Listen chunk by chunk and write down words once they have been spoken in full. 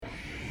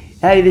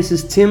Hey, this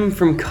is Tim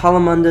from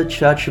Kalamunda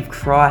Church of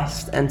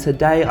Christ, and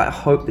today I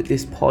hope that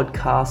this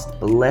podcast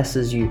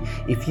blesses you.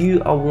 If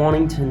you are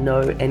wanting to know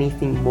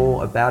anything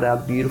more about our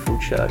beautiful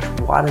church,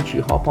 why don't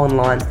you hop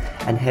online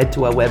and head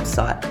to our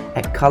website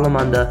at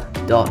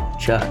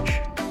kalamunda.church.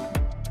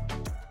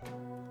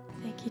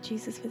 Thank you,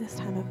 Jesus, for this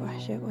time of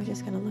worship. We're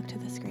just going to look to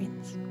the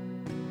screens.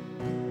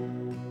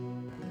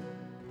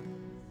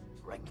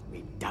 Strike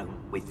me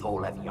down with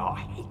all of your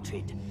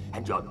hatred,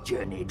 and your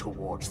journey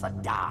towards the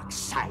dark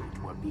side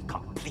will be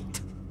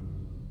complete.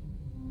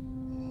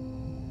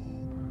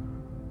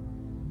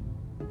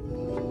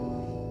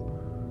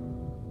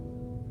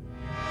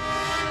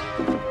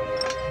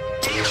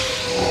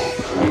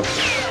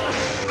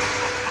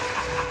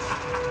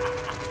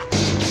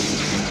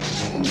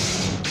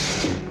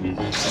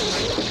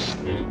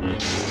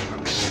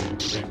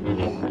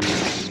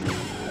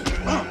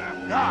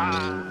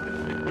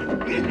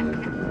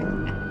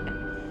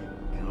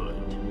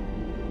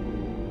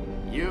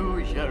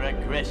 Use your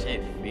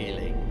aggressive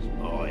feelings,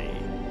 boy.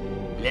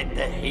 Let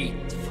the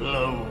hate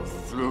flow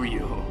through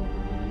you.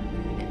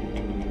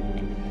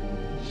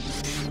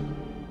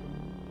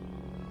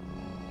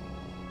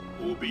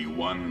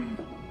 Obi-Wan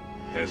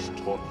has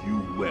taught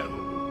you well.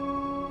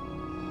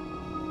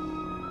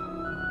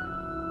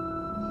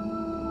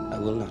 I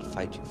will not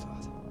fight you, Father.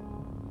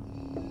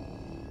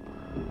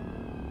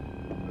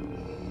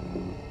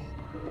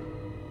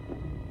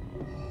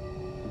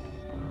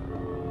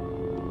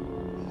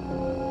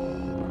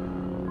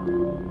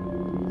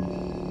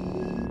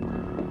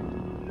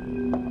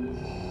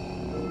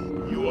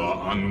 You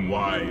are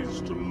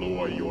unwise to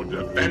lower your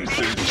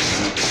defenses.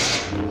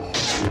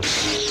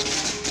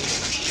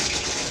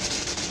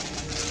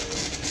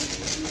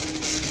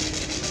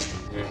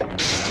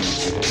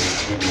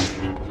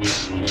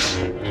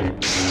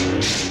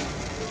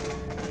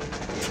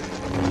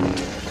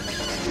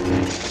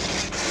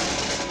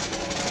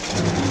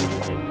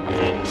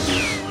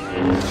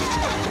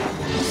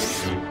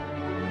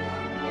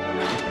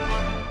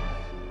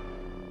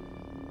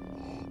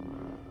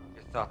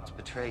 Your thoughts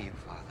betray you,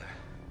 Father.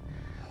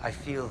 I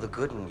feel the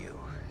good in you,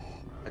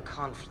 the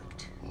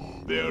conflict.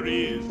 There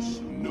is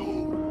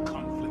no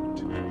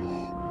conflict.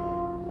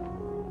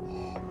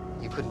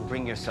 You couldn't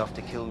bring yourself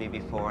to kill me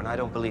before, and I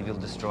don't believe you'll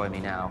destroy me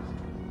now.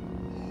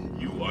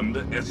 You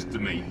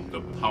underestimate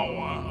the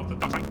power of the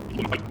dark side. You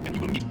will fight and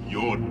you will meet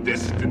your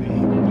destiny.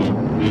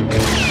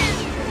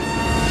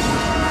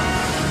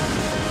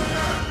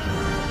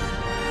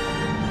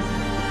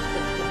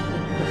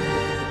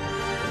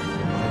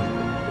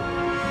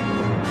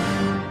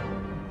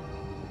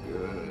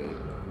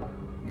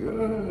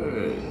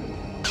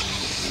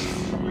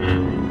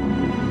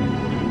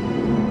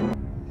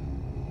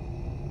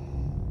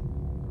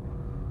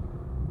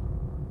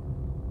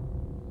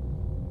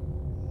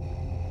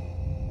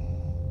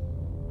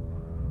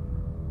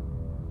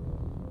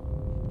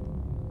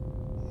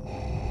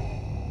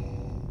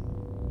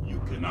 You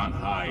cannot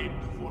hide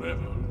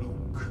forever,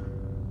 Luke.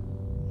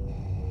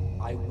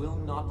 I will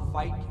not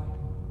fight you.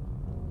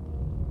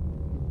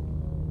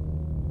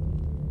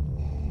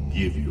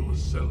 Give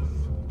yourself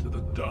to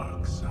the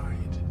dark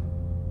side.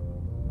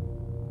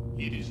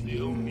 It is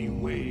the only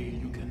way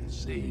you can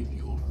save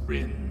your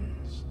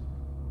friends.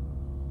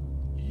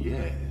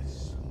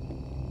 Yes,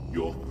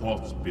 your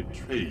thoughts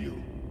betray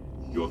you.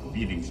 Your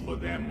feelings for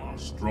them are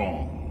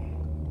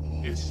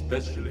strong,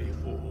 especially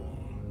for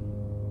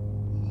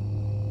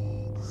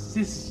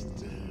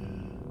sister.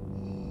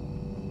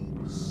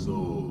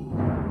 So,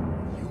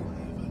 you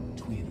have a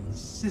twin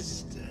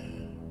sister.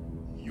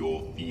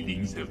 Your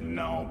feelings have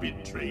now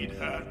betrayed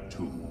her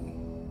too.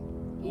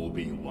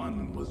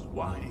 Obi-Wan was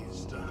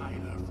wise to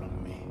hide her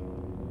from me.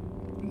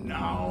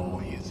 Now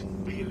his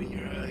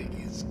failure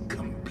is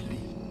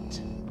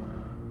complete.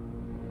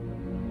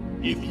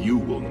 If you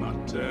will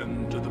not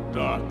turn to the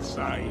dark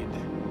side,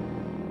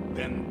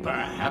 then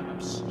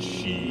perhaps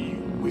she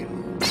will.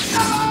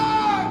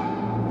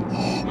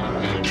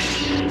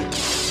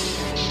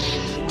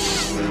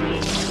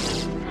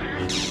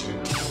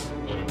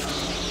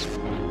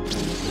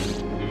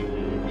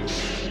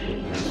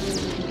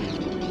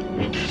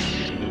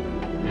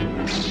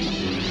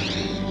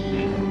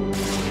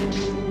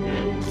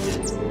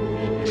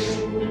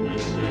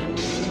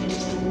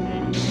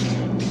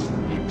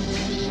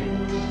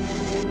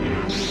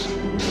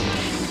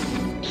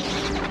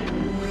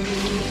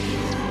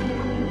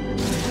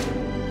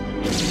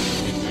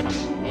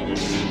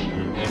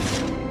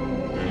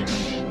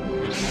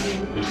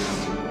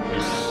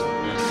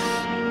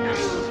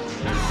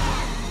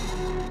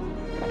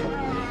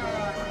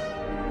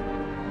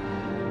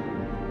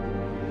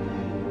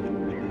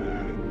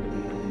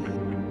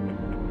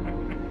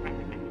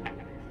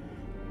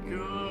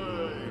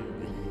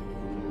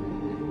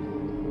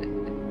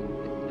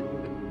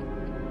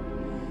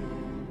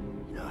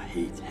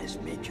 Hate has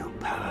made you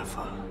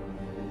powerful.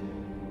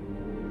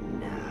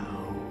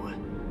 Now,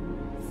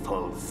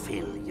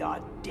 fulfill your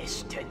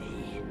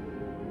destiny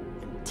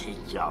and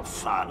take your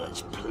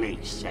father's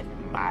place at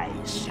my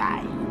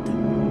side.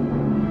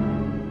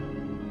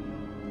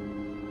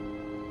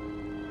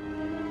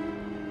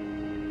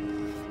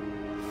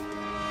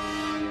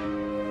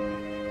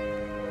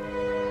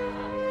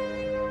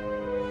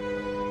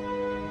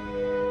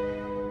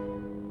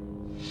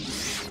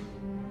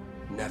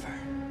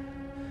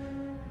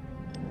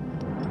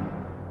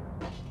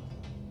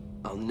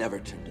 I'll never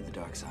turn to the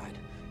dark side.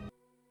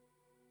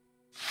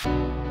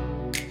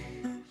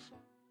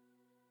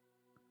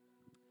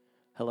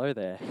 Hello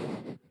there.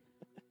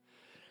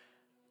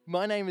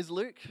 My name is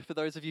Luke, for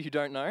those of you who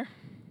don't know.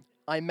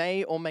 I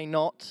may or may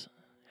not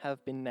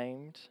have been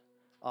named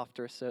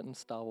after a certain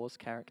Star Wars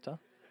character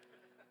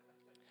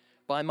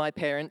by my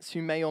parents,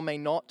 who may or may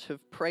not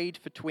have prayed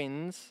for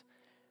twins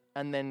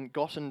and then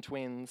gotten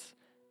twins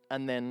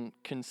and then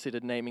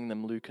considered naming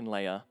them Luke and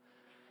Leia.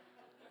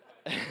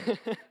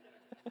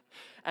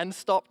 And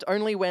stopped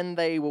only when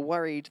they were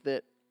worried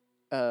that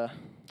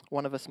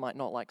one of us might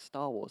not like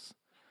Star Wars.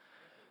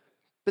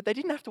 But they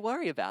didn't have to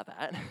worry about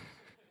that.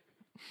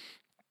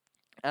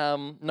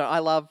 No, I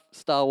love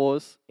Star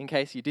Wars, in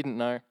case you didn't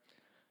know.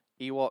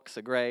 Ewoks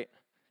are great.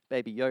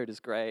 Baby Yoda's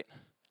great.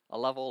 I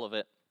love all of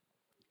it.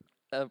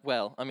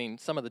 Well, I mean,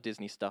 some of the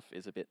Disney stuff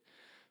is a bit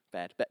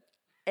bad. But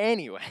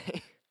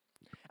anyway,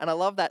 and I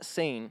love that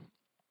scene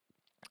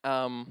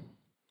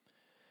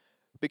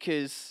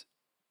because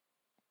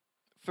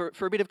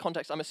for a bit of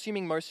context, I'm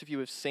assuming most of you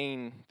have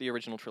seen the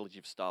original trilogy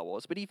of Star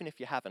Wars, but even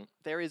if you haven't,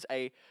 there is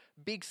a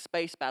big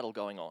space battle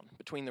going on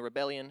between the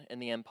Rebellion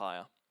and the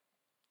Empire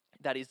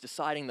that is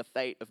deciding the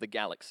fate of the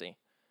galaxy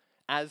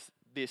as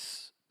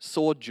this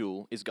sword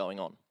duel is going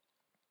on.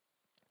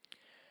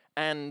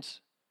 And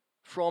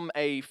from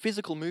a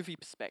physical movie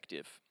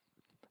perspective,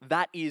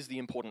 that is the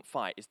important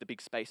fight, is the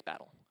big space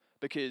battle.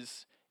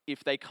 Because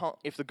if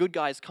the good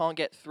guys can't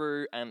get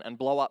through and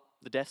blow up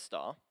the Death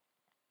Star,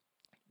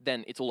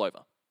 then it's all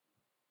over.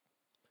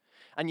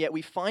 And yet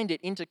we find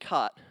it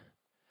intercut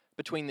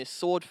between this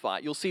sword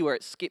fight. You'll see where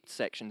it skipped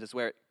sections is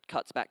where it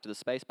cuts back to the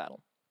space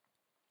battle.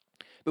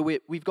 But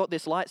we've got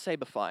this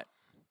lightsaber fight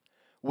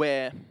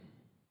where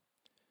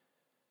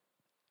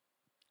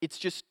it's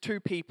just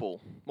two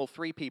people, well,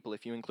 three people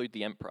if you include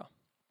the Emperor.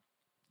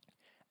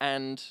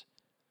 And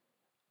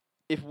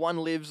if one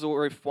lives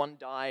or if one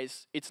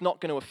dies, it's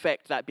not going to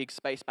affect that big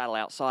space battle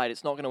outside.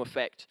 It's not going to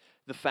affect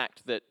the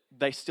fact that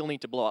they still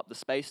need to blow up the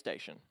space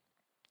station.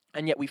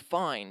 And yet we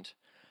find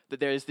that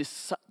there is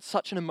this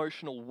such an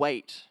emotional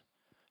weight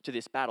to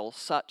this battle,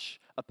 such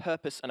a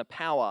purpose and a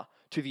power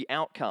to the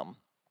outcome,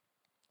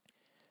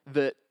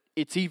 that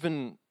it's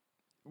even,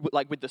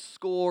 like with the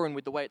score and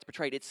with the way it's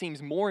portrayed, it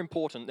seems more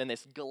important than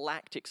this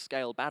galactic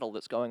scale battle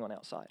that's going on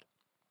outside.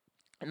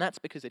 And that's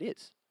because it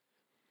is.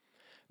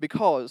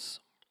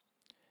 Because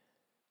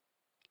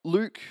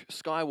Luke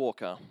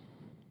Skywalker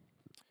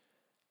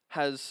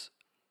has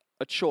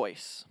a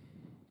choice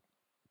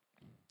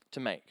to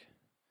make.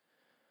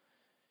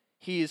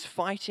 He is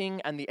fighting,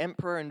 and the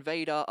Emperor and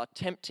Vader are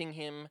tempting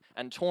him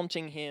and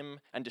taunting him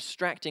and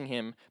distracting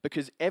him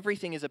because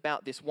everything is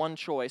about this one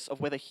choice of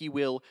whether he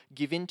will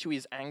give in to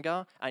his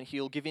anger and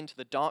he'll give in to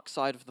the dark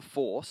side of the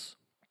Force,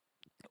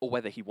 or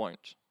whether he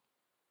won't.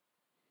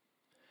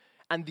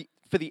 And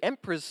for the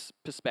Emperor's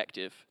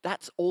perspective,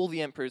 that's all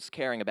the Emperor's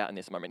caring about in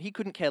this moment. He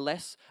couldn't care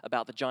less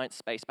about the giant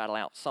space battle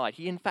outside.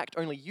 He, in fact,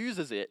 only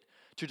uses it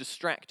to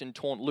distract and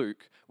taunt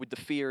Luke with the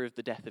fear of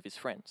the death of his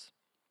friends.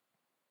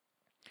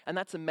 And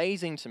that's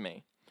amazing to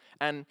me.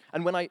 And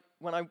when I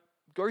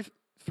go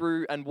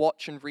through and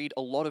watch and read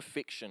a lot of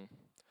fiction,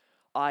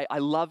 I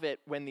love it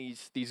when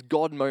these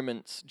God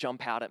moments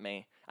jump out at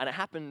me. And it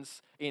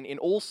happens in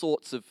all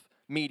sorts of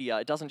media.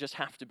 It doesn't just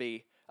have to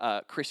be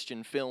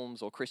Christian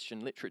films or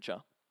Christian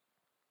literature.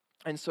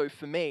 And so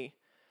for me,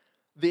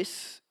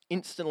 this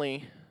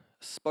instantly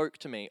spoke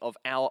to me of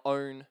our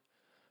own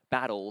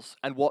battles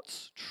and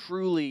what's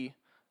truly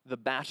the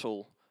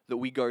battle that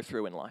we go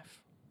through in life.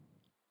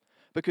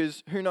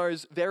 Because who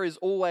knows, there is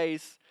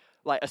always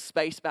like a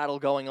space battle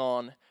going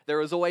on.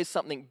 There is always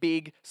something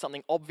big,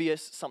 something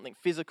obvious, something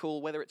physical,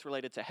 whether it's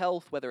related to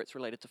health, whether it's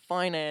related to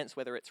finance,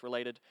 whether it's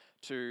related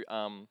to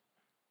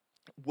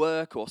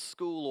work or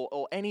school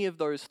or any of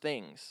those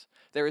things.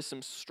 There is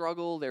some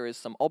struggle, there is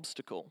some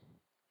obstacle.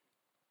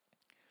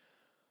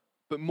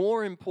 But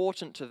more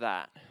important to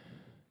that,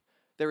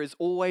 there is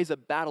always a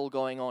battle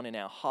going on in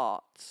our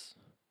hearts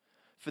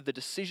for the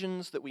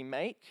decisions that we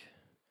make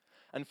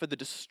and for the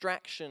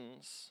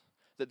distractions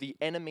that the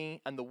enemy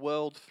and the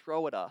world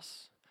throw at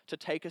us to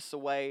take us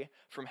away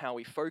from how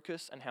we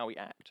focus and how we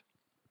act.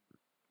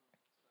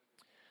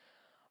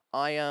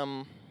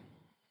 So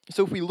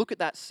if we look at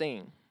that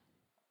scene,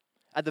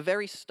 at the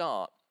very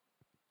start,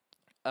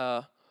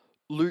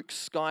 Luke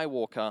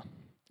Skywalker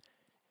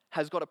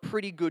has got a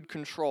pretty good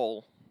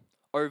control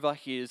over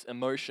his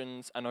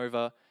emotions and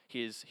over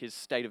his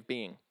state of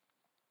being.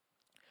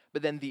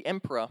 But then the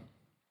Emperor,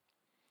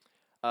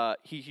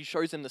 he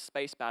shows him the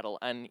space battle,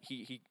 and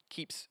he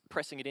keeps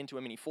pressing it into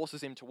him, and he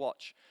forces him to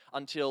watch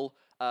until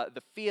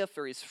the fear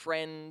for his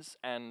friends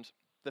and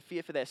the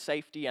fear for their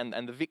safety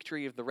and the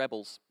victory of the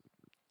rebels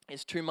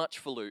is too much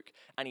for Luke,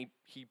 and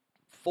he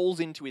falls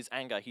into his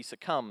anger, he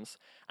succumbs,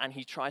 and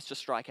he tries to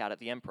strike out at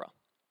the Emperor.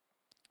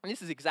 And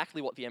this is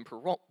exactly what the Emperor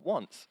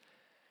wants.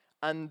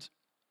 And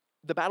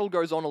the battle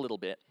goes on a little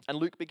bit, and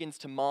Luke begins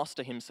to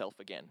master himself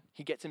again.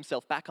 He gets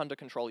himself back under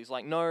control. He's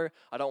like, no,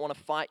 I don't want to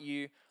fight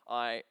you.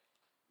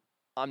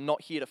 I'm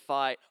not here to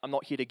fight. I'm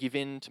not here to give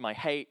in to my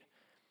hate.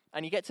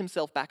 and he gets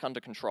himself back under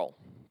control.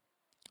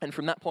 And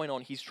from that point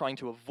on, he's trying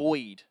to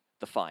avoid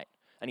the fight,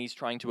 and he's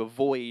trying to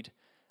avoid,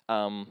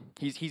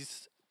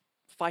 he's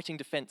fighting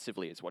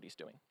defensively is what he's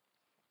doing.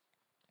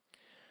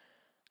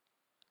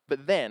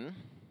 But then,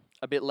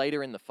 a bit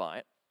later in the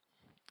fight,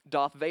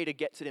 Darth Vader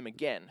gets at him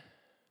again,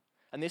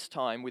 and this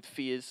time with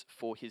fears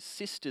for his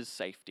sister's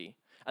safety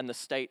and the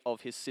state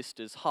of his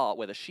sister's heart,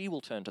 whether she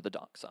will turn to the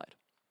dark side.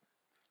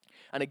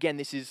 And again,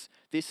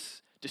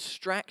 this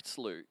distracts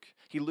Luke.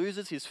 He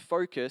loses his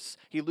focus,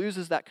 he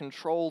loses that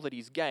control that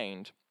he's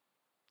gained.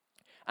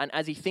 And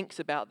as he thinks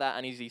about that,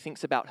 and as he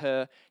thinks about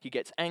her, he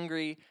gets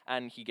angry,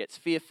 and he gets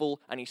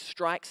fearful, and he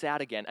strikes out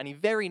again, and he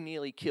very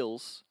nearly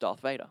kills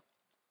Darth Vader.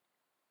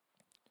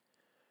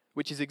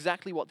 Which is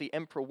exactly what the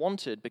Emperor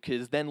wanted,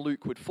 because then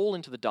Luke would fall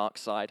into the dark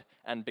side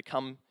and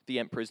become the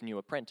Emperor's new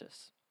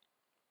apprentice.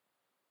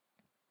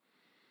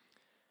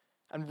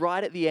 And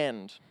right at the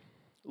end,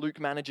 Luke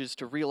manages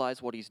to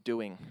realize what he's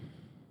doing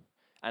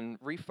and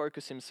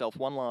refocus himself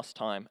one last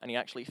time, and he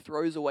actually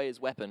throws away his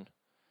weapon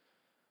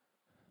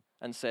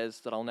and says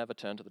that I'll never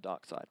turn to the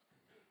dark side.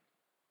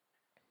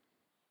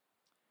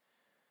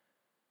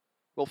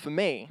 Well, for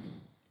me,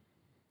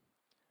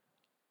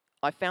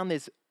 I found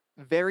this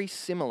very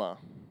similar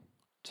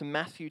to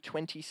Matthew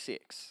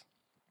 26,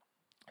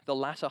 the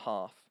latter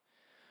half,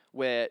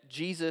 where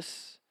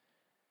Jesus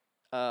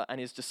and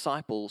his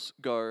disciples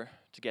go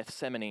to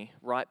Gethsemane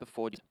right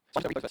before.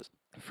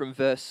 From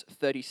verse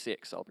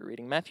 36, I'll be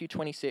reading Matthew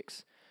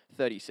 26,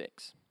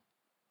 36.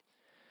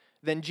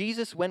 Then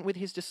Jesus went with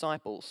his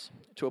disciples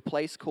to a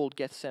place called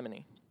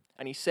Gethsemane,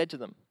 and he said to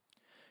them,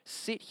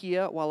 "Sit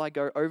here while I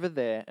go over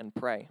there and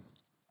pray."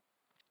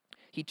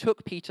 He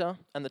took Peter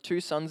and the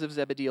 2 sons of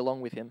Zebedee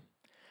along with him,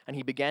 and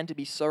he began to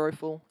be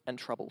sorrowful and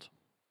troubled.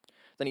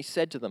 Then he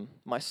said to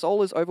them, "My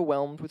soul is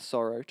overwhelmed with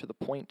sorrow to the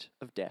point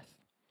of death.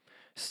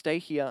 Stay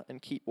here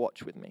and keep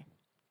watch with me."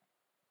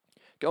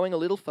 Going a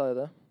little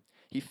further,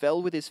 he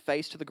fell with his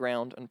face to the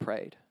ground and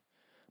prayed,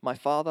 "My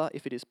Father,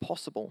 if it is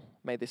possible,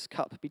 may this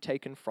cup be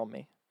taken from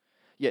me.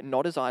 Yet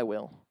not as I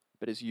will,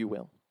 but as you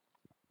will."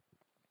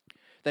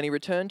 Then he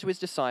returned to his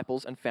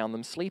disciples and found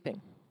them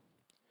sleeping.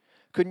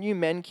 "Couldn't you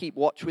men keep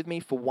watch with me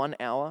for 1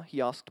 hour?"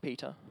 he asked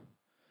Peter.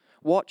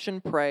 "Watch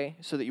and pray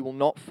so that you will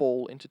not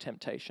fall into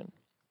temptation.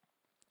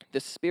 The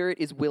spirit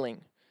is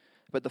willing,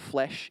 but the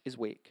flesh is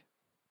weak."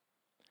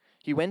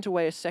 He went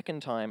away a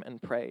second time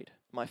and prayed,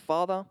 "My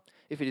Father,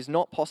 if it is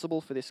not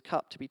possible for this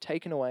cup to be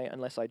taken away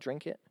unless I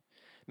drink it,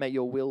 may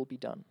your will be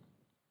done."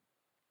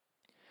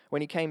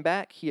 When he came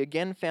back, he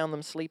again found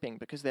them sleeping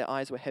because their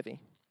eyes were heavy.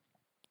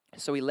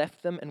 So he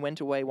left them and went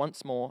away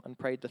once more and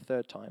prayed the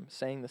 3rd time,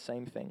 saying the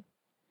same thing.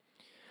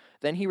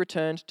 Then he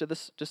returned to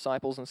the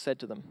disciples and said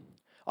to them,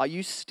 "Are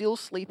you still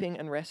sleeping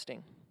and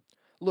resting?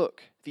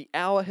 Look, the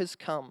hour has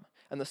come,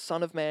 and the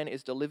Son of Man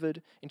is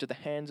delivered into the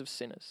hands of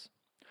sinners.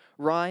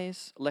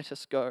 Rise, let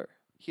us go.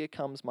 Here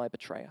comes my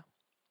betrayer."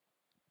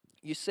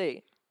 You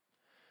see,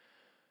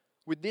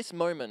 with this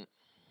moment,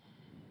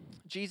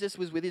 Jesus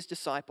was with his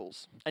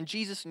disciples, and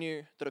Jesus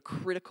knew that a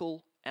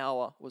critical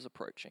hour was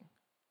approaching.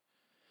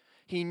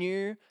 He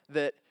knew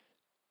that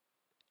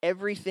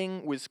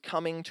everything was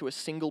coming to a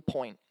single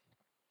point,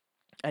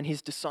 and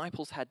his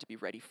disciples had to be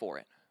ready for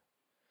it,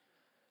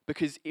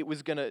 because it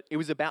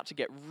was about to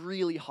get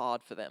really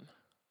hard for them.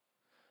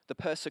 The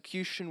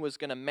persecution was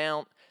going to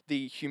mount,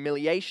 the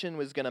humiliation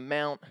was going to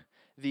mount,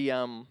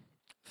 the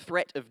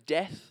threat of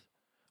death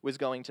was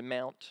going to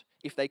mount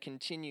if they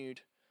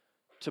continued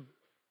to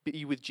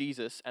be with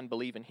Jesus and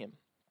believe in him.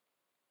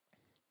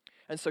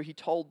 And so he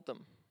told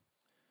them,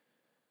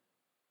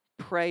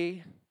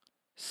 "Pray,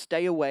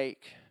 stay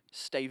awake,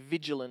 stay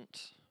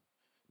vigilant,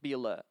 be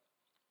alert."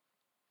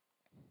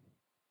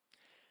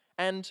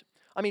 And,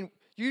 I mean,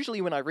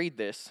 usually when I read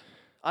this,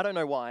 I don't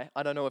know why,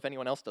 I don't know if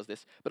anyone else does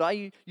this, but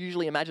I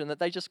usually imagine that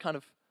they just kind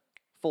of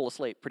fall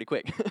asleep pretty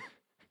quick.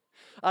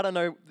 I don't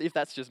know if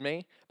that's just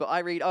me, but I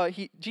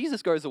read,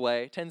 Jesus goes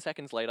away, 10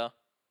 seconds later,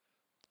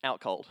 out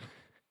cold.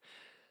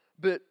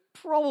 But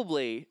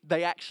probably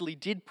they actually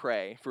did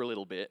pray for a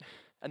little bit,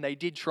 and they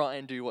did try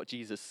and do what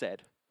Jesus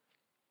said.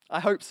 I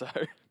hope so.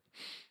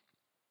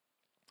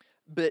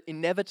 But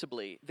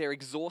inevitably, their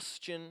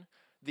exhaustion,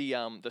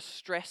 the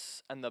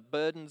stress and the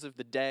burdens of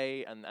the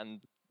day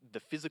and the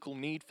physical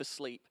need for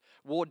sleep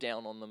wore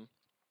down on them,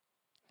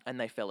 and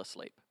they fell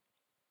asleep.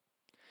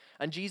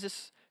 And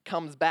Jesus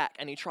comes back,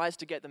 and he tries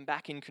to get them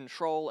back in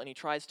control, and he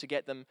tries to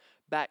get them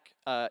back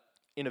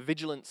in a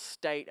vigilant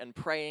state and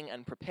praying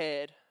and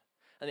prepared.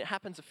 And it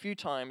happens a few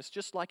times,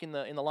 just like in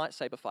the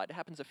lightsaber fight. It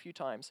happens a few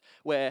times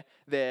where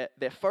they're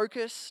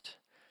focused,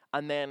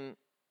 and then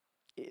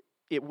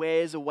it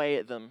wears away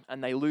at them,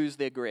 and they lose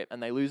their grip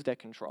and they lose their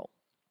control.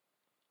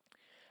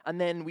 And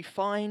then we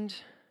find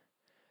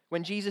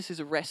when Jesus is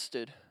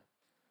arrested,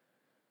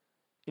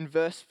 in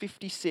verse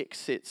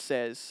 56 it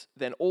says,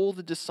 "Then all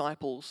the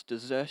disciples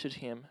deserted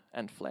him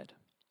and fled."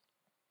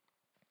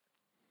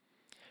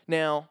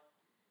 Now,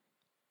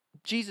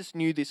 Jesus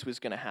knew this was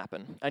going to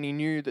happen, and he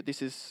knew that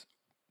this is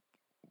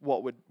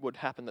what would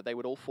happen, that they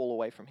would all fall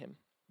away from him.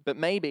 But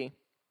maybe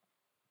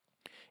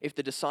if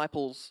the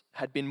disciples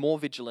had been more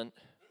vigilant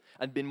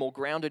and been more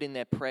grounded in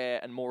their prayer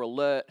and more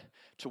alert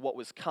to what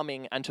was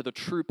coming and to the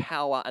true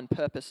power and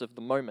purpose of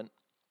the moment,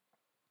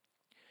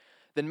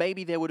 then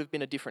maybe there would have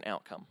been a different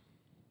outcome.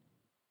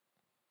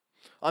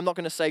 I'm not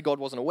going to say God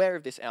wasn't aware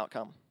of this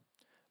outcome,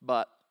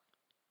 but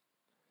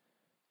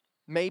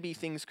maybe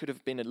things could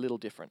have been a little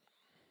different.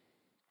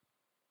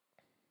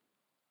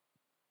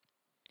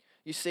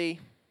 You see,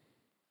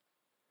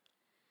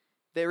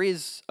 there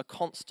is a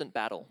constant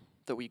battle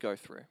that we go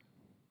through.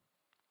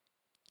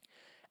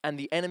 And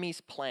the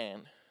enemy's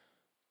plan,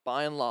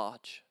 by and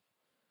large,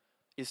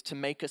 is to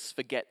make us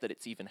forget that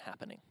it's even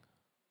happening.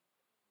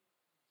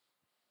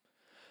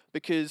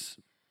 Because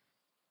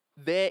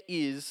there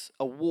is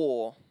a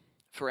war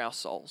for our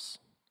souls.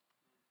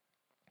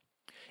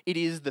 It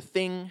is the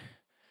thing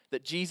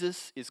that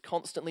Jesus is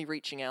constantly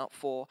reaching out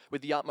for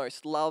with the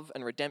utmost love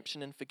and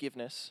redemption and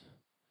forgiveness.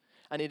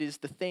 And it is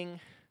the thing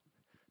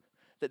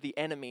that the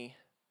enemy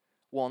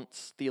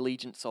wants the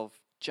allegiance of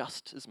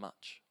just as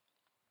much.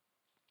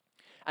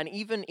 And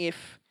even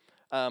if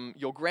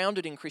you're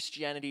grounded in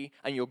Christianity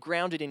and you're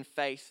grounded in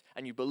faith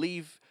and you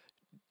believe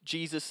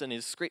Jesus and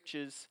his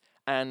scriptures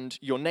and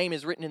your name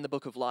is written in the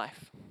book of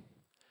life,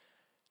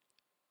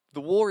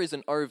 the war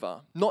isn't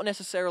over. Not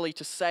necessarily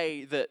to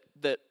say that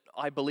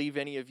I believe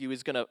any of you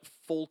is going to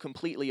fall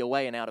completely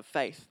away and out of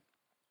faith.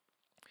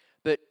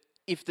 But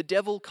if the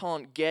devil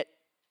can't get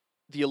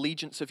the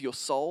allegiance of your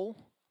soul,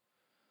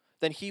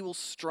 then he will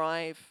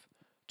strive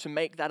to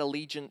make that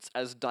allegiance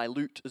as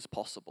dilute as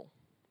possible,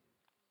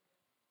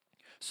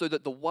 so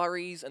that the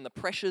worries and the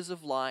pressures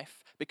of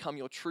life become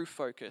your true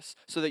focus,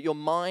 so that your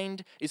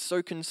mind is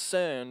so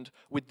concerned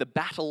with the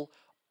battle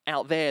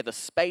out there, the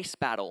space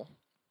battle,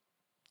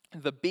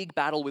 the big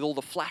battle with all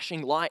the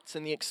flashing lights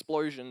and the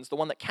explosions, the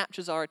one that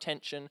captures our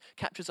attention,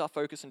 captures our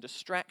focus and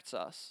distracts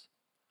us,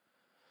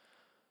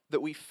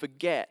 that we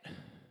forget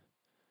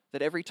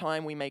that every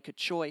time we make a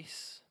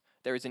choice,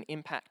 there is an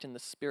impact in the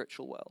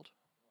spiritual world.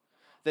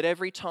 That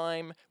every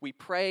time we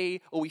pray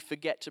or we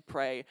forget to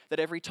pray, that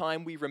every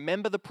time we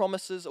remember the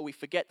promises or we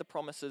forget the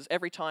promises,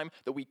 every time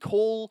that we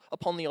call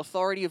upon the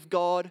authority of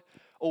God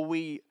or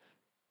we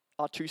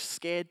are too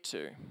scared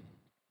to,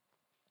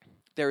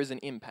 there is an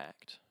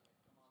impact.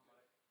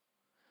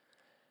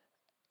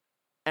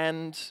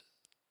 And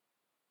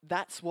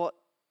that's what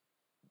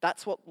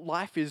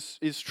life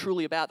is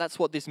truly about. That's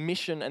what this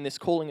mission and this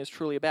calling is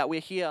truly about.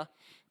 We're here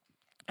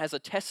as a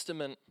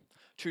testament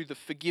to the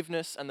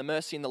forgiveness and the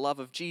mercy and the love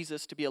of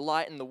Jesus, to be a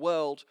light in the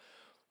world,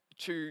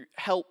 to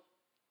help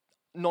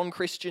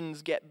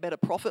non-Christians get better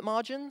profit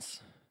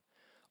margins,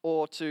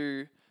 or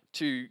to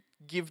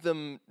give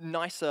them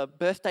nicer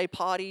birthday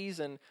parties.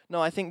 And no,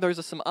 I think those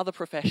are some other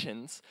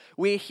professions.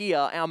 We're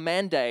here, our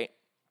mandate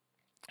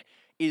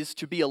is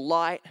to be a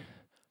light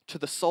to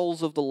the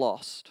souls of the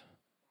lost.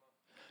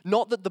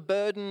 Not that the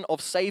burden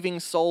of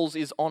saving souls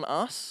is on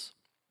us,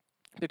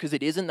 because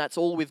it isn't. That's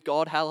all with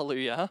God.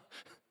 Hallelujah.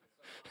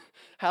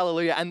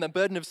 Hallelujah. And the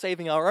burden of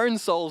saving our own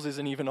souls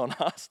isn't even on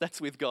us. That's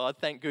with God.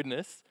 Thank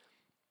goodness.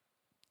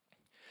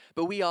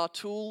 But we are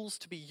tools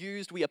to be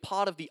used. We are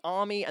part of the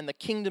army and the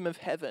kingdom of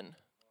heaven.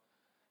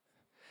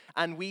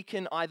 And we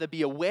can either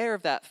be aware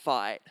of that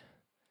fight,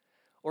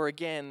 or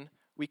again,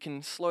 we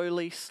can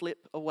slowly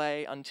slip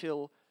away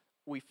until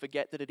we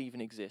forget that it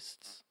even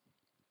exists.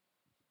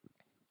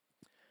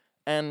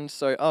 And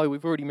so,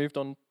 we've already moved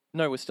on.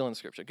 No, we're still in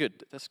Scripture.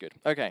 Good, that's good.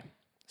 Okay,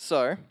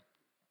 so,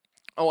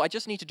 I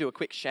just need to do a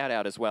quick shout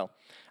out as well.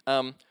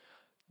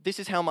 This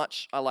is how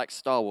much I like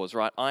Star Wars,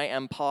 right? I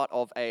am part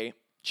of a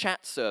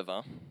chat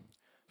server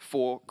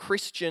for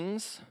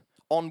Christians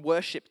on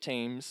worship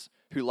teams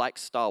who like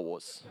Star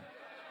Wars.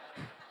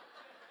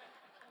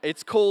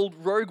 It's called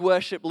Rogue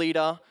Worship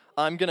Leader.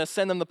 I'm going to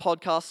send them the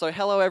podcast. So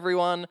hello,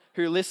 everyone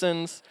who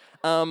listens.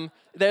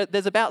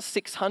 There's about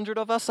 600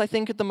 of us, I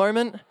think, at the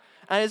moment.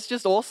 And it's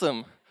just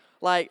awesome.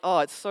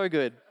 It's so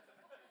good.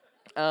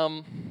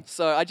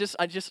 So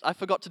I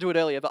forgot to do it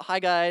earlier. But hi,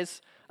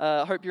 guys.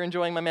 Hope you're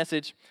enjoying my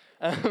message.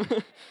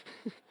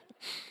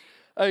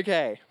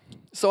 Okay.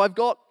 So I've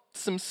got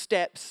some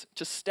steps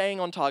to staying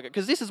on target,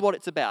 because this is what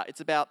it's about.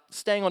 It's about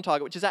staying on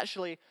target, which is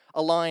actually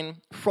a line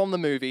from the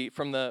movie,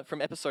 from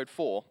episode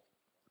 4.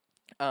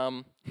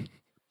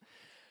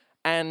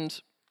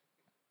 And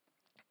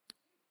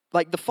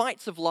the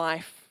fights of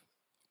life,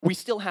 we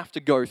still have to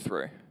go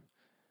through.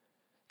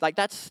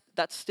 That's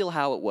still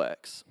how it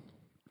works.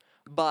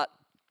 But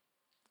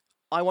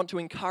I want to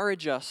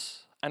encourage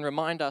us and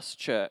remind us,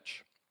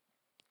 church,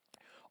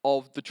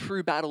 of the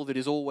true battle that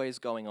is always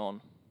going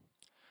on.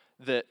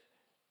 That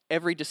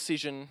every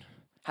decision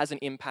has an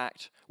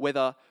impact,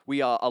 whether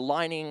we are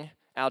aligning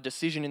our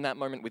decision in that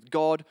moment with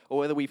God, or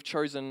whether we've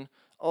chosen,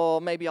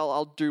 maybe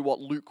I'll do what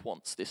Luke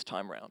wants this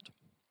time round.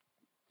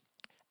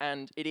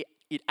 And it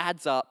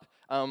adds up.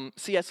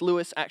 C.S.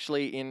 Lewis,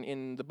 actually,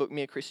 in the book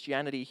Mere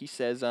Christianity, he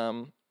says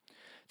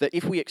that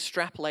if we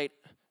extrapolate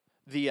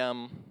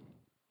the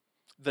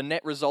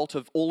net result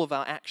of all of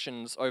our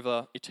actions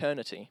over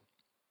eternity,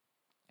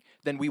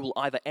 then we will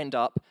either end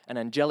up an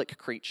angelic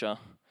creature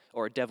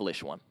or a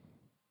devilish one.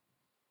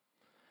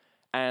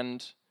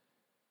 And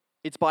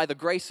it's by the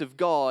grace of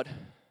God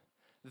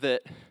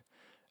that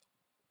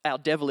our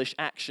devilish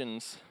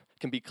actions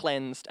can be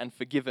cleansed and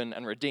forgiven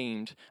and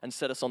redeemed and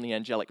set us on the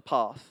angelic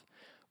path.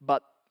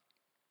 But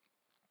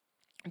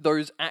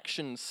those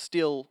actions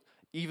still,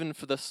 even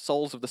for the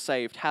souls of the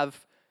saved,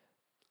 have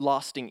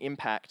lasting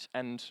impact,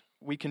 and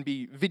we can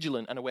be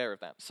vigilant and aware of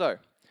that. So,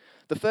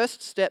 the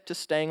first step to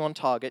staying on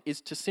target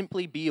is to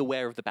simply be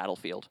aware of the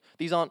battlefield.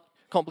 These aren't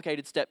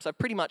complicated steps. I've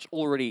pretty much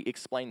already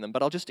explained them,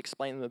 but I'll just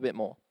explain them a bit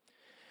more.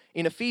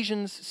 In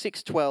Ephesians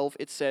 6:12,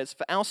 it says,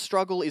 "For our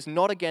struggle is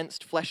not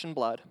against flesh and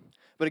blood,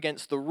 but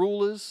against the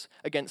rulers,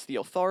 against the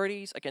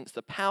authorities, against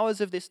the powers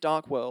of this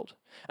dark world,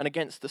 and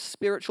against the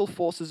spiritual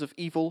forces of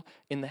evil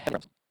in the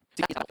heavens."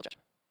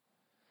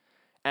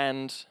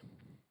 And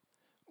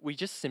we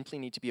just simply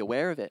need to be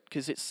aware of it,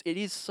 because it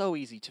is so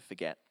easy to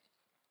forget.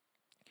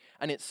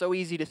 And it's so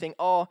easy to think,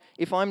 oh,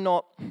 if I'm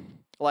not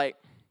like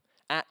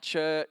at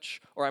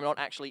church, or I'm not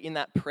actually in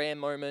that prayer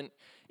moment,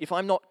 if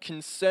I'm not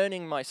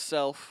concerning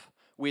myself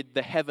with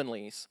the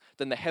heavenlies,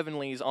 then the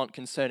heavenlies aren't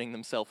concerning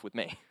themselves with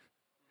me.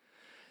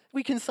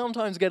 We can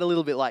sometimes get a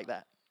little bit like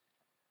that.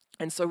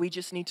 And so we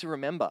just need to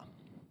remember.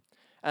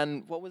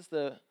 And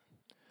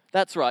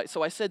that's right.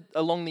 So I said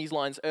along these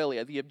lines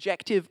earlier, the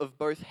objective of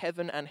both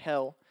heaven and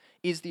hell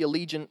is the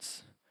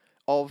allegiance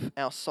of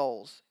our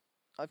souls.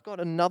 I've got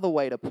another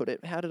way to put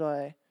it.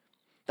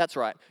 That's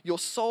right. Your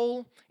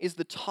soul is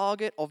the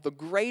target of the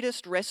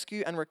greatest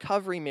rescue and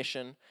recovery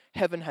mission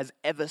heaven has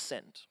ever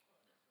sent.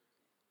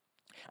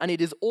 And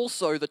it is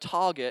also the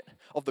target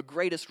of the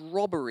greatest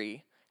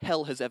robbery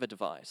hell has ever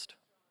devised.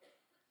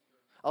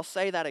 I'll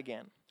say that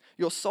again.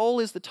 Your soul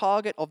is the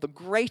target of the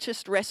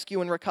greatest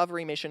rescue and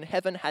recovery mission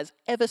heaven has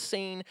ever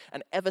seen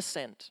and ever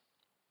sent.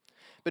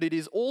 But it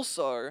is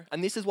also,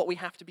 and this is what we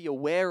have to be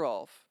aware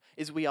of,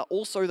 is we are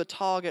also the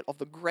target of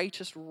the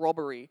greatest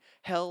robbery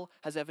hell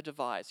has ever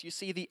devised. You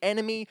see, the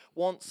enemy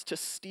wants to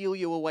steal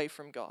you away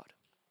from God.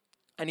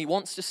 And he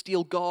wants to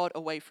steal God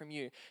away from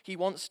you. He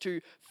wants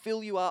to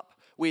fill you up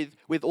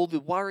with all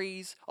the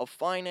worries of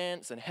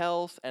finance and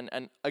health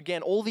and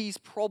again, all these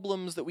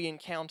problems that we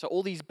encounter,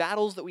 all these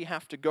battles that we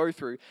have to go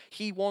through.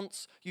 He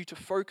wants you to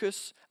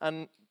focus,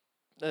 and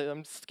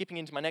I'm skipping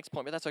into my next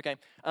point, but that's okay.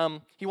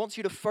 He wants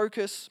you to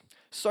focus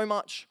so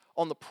much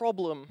on the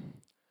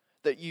problem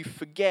that you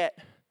forget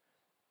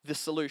the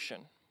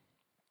solution.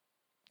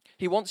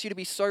 He wants you to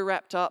be so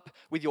wrapped up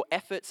with your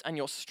efforts and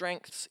your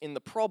strengths in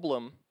the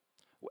problem,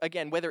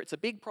 again, whether it's a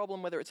big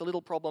problem, whether it's a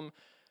little problem,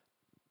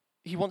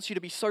 he wants you to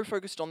be so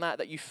focused on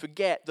that you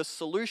forget the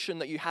solution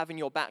that you have in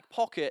your back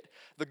pocket,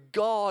 the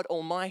God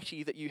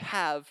Almighty that you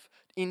have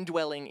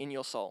indwelling in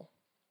your soul.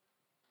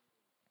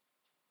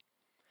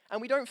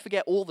 And we don't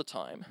forget all the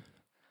time,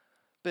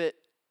 but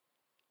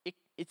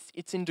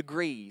it's in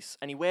degrees,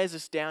 and he wears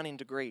us down in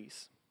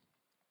degrees.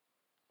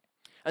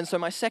 And so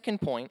my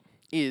second point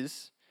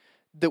is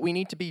that we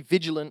need to be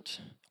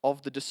vigilant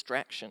of the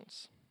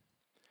distractions.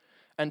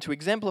 And to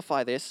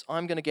exemplify this,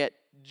 I'm going to get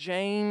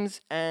James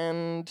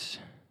and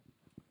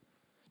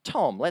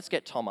Tom. Let's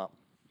get Tom up.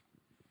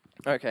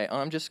 Okay,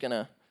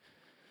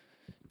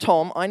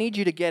 Tom, I need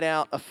you to get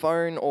out a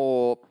phone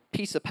or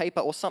piece of paper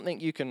or something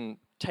you can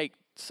take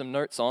some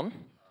notes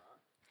on.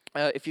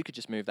 If you could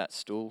just move that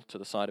stool to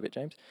the side a bit,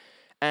 James.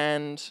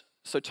 And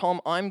so,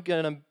 Tom, I'm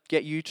going to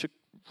get you to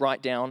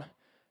write down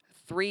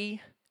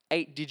 3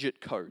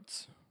 8-digit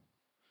codes.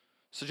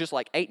 So just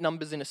like 8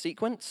 numbers in a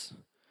sequence,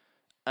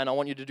 and I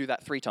want you to do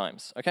that 3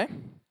 times, okay?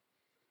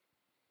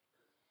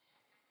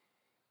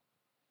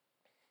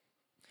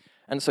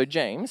 And so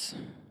James,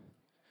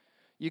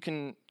 you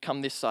can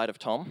come this side of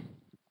Tom.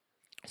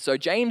 So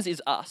James is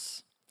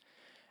us,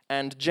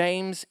 and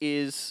James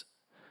is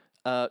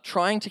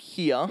trying to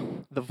hear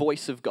the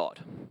voice of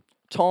God.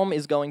 Tom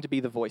is going to be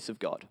the voice of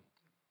God.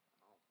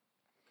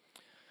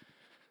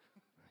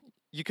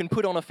 You can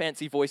put on a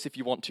fancy voice if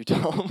you want to,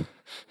 Tom.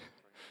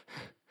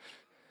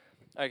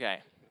 Okay.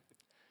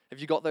 Have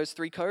you got those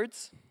 3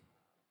 codes?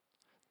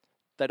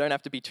 They don't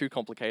have to be too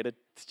complicated.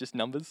 It's just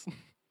numbers.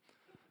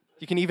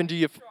 You can even do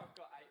your... Sure, I've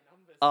got 8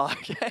 numbers. Oh,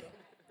 okay.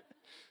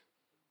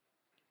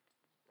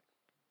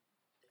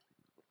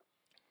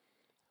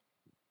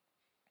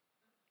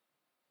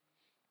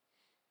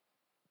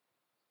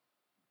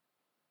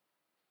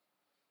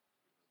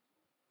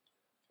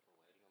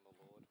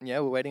 Yeah,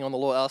 we're waiting on the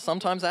Lord.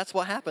 Sometimes that's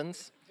what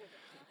happens.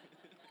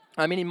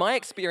 I mean, in my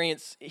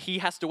experience, he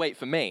has to wait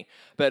for me.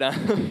 But Got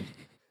 3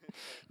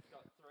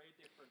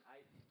 different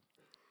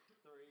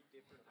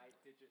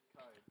 8-digit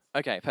codes.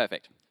 okay,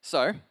 perfect.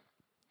 So,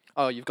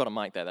 oh, you've got a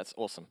mic there. That's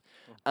awesome.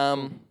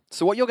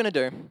 So what you're going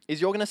to do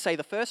is you're going to say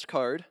the first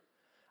code.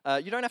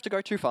 You don't have to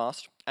go too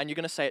fast, and you're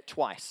going to say it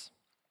twice.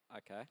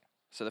 Okay.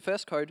 So the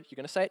first code, you're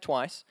going to say it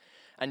twice.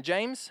 And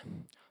James,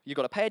 you've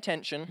got to pay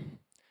attention.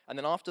 And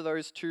then after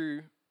those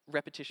 2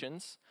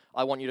 repetitions,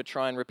 I want you to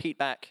try and repeat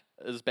back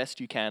as best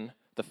you can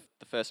the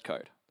first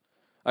code.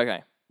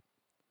 Okay.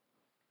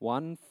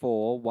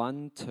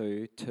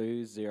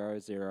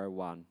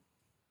 14122001.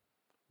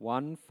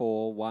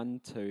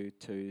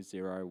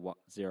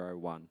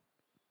 14122001.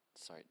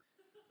 Sorry.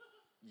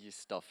 You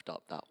stuffed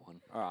up that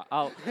one. All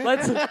right,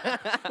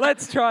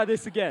 let's try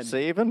this again.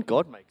 See, even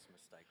God makes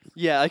mistakes.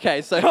 Yeah,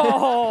 okay, so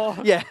Oh.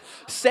 yeah,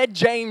 said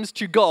James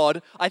to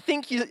God. I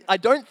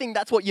don't think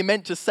that's what you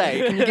meant to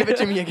say. Can you give it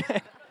to me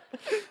again?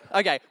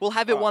 Okay, we'll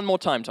have it one more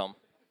time, Tom.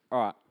 All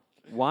right.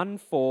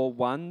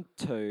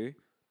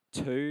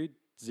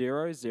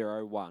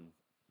 14122001.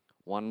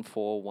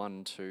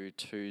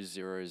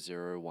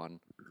 14122001.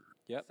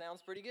 Yep.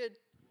 Sounds pretty good.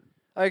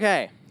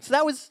 Okay, so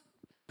that was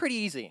pretty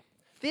easy.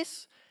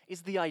 This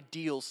is the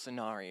ideal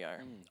scenario,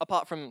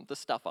 apart from the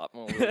stuff up.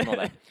 Well, we'll ignore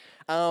that.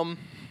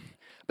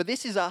 But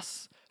this is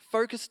us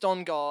focused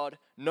on God,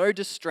 no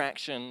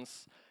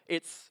distractions.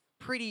 It's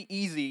pretty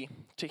easy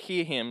to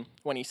hear him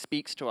when he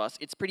speaks to us.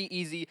 It's pretty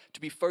easy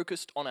to be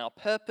focused on our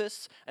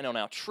purpose and on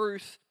our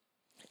truth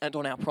and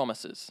on our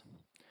promises.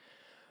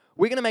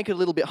 We're going to make it a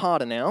little bit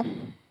harder now.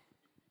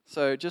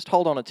 So just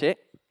hold on a tick.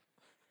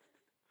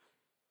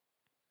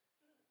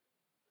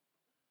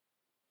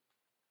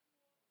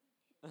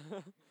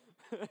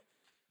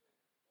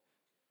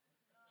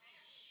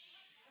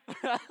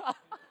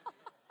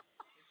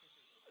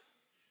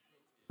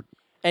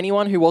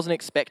 Anyone who wasn't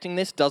expecting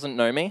this doesn't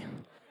know me.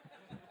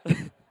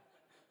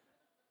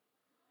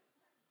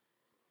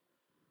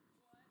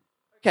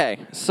 Okay,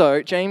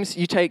 so James,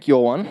 you take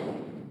your one.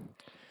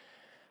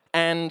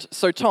 And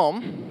so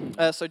Tom,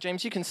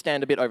 James, you can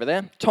stand a bit over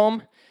there.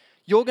 Tom,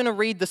 you're going to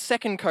read the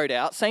second code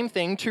out. Same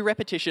thing, 2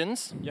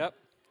 repetitions. Yep.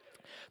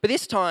 But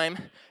this time,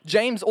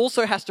 James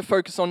also has to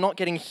focus on not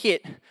getting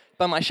hit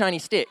by my shiny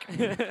stick.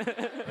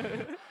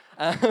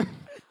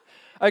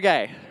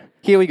 Okay,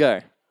 here we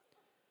go.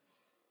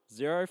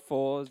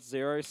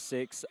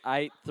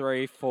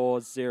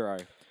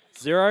 04068340.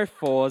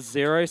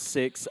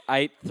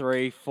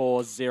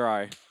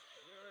 04068340.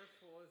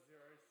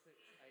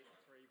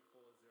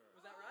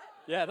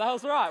 Yeah, that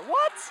was right.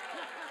 What?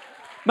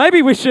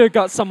 Maybe we should have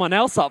got someone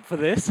else up for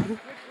this.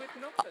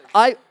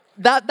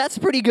 That's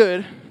pretty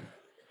good.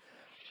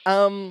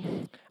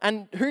 And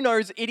who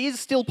knows, it is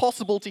still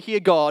possible to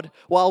hear God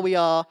while we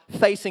are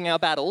facing our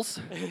battles.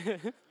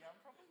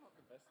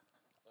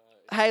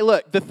 Hey,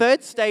 look, the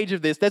third stage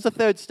of this, there's a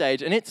third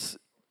stage, and it's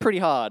pretty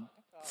hard.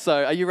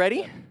 So, are you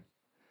ready?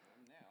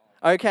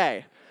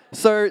 Okay.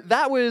 So,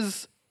 that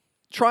was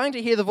trying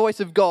to hear the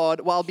voice of God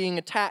while being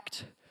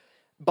attacked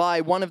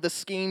by one of the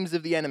schemes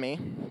of the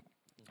enemy.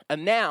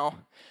 And now,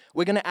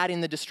 we're going to add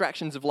in the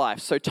distractions of life.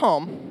 So,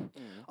 Tom,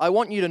 I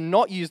want you to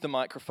not use the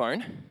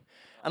microphone,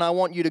 and I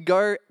want you to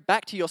go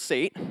back to your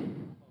seat.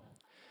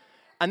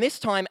 And this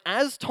time,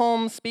 as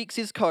Tom speaks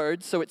his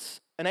code, so it's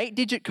an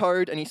 8-digit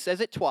code, and he says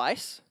it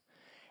twice,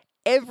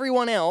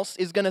 everyone else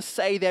is going to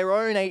say their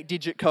own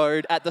 8-digit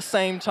code at the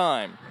same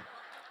time.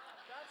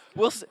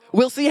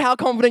 We'll see how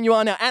confident you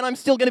are now. And I'm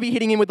still going to be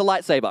hitting him with the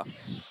lightsaber.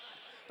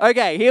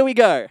 Okay, here we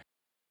go.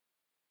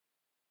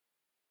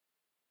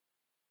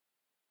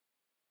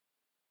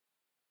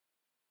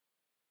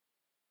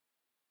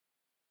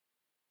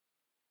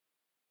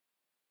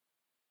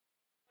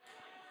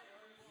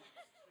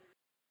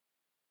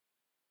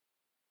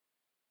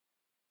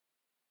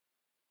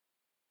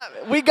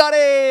 We got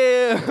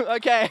it!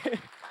 Okay.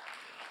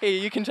 Here,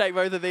 you can take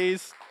both of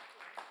these.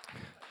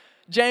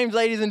 James,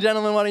 ladies and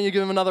gentlemen, why don't you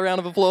give him another round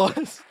of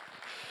applause?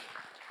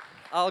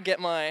 I'll get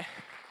my...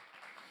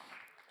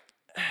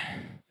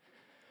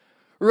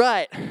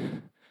 Right.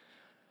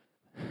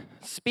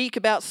 Speak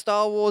about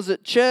Star Wars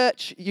at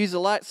church, use a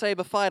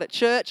lightsaber fight at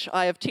church.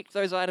 I have ticked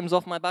those items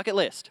off my bucket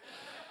list.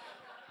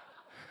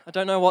 I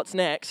don't know what's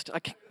next.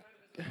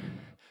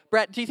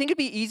 Brett, do you think it'd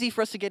be easy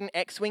for us to get an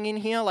X-Wing in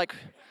here?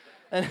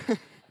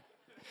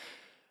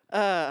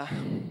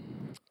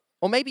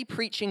 Or maybe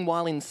preaching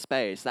while in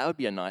space. That would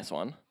be a nice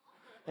one.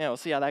 Yeah, we'll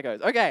see how that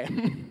goes. Okay.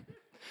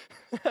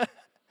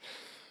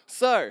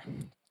 So,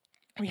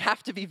 we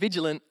have to be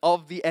vigilant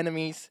of the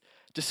enemy's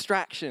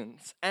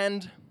distractions.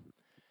 And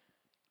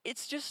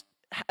it's just,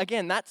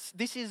 again,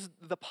 this is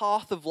the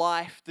path of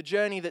life, the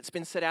journey that's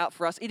been set out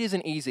for us. It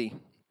isn't easy.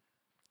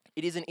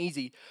 It isn't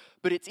easy.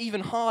 But it's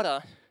even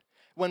harder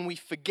when we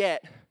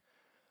forget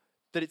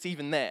that it's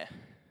even there.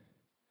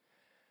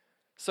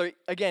 So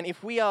again,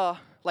 if we are,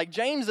 like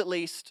James at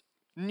least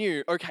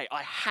knew, okay,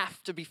 I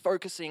have to be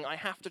focusing, I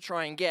have to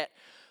try and get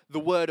the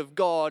word of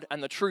God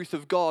and the truth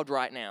of God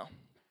right now.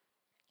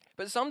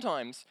 But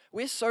sometimes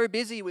we're so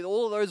busy with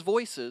all of those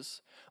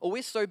voices, or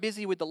we're so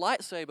busy with the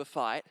lightsaber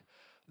fight,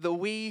 that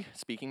we,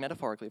 speaking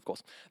metaphorically of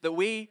course, that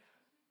we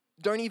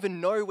don't even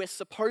know we're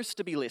supposed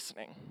to be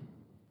listening,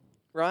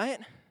 right?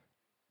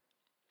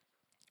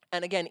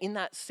 And again, in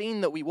that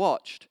scene that we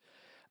watched,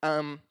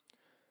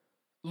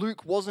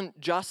 Luke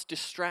wasn't just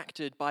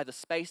distracted by the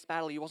space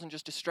battle. He wasn't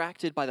just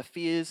distracted by the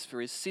fears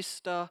for his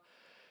sister.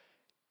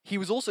 He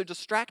was also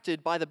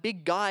distracted by the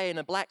big guy in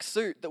a black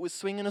suit that was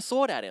swinging a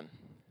sword at him.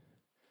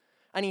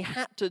 And he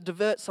had to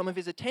divert some of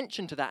his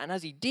attention to that. And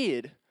as he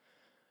did,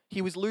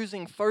 he was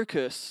losing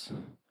focus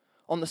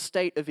on the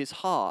state of his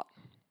heart.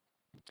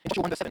 In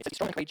Joshua 1 verse 7, it says, "Be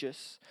strong and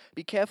courageous.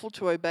 Be careful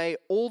to obey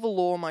all the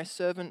law my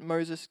servant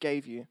Moses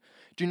gave you.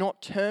 Do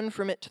not turn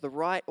from it to the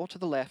right or to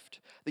the left,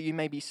 that you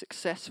may be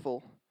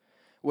successful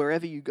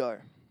wherever you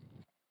go."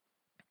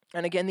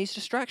 And again, these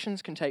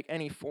distractions can take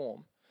any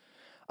form.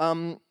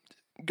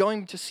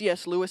 Going to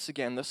C.S. Lewis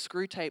again, the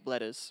Screwtape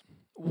Letters,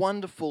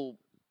 wonderful,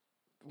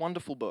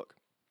 wonderful book.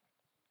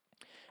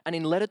 And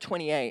in letter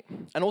 28,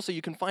 and also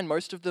you can find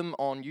most of them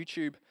on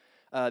YouTube,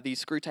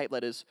 these Screwtape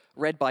Letters,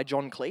 read by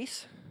John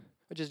Cleese,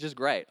 which is just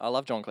great. I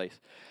love John Cleese.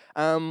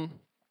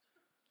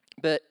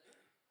 But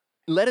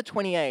letter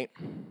 28,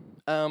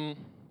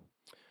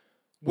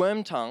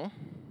 Wormtongue,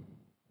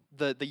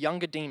 the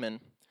younger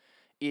demon,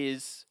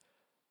 is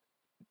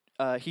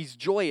he's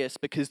joyous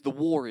because the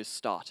war is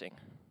starting.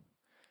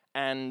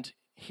 And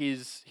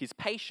his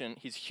patient,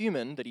 his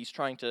human that he's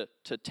trying to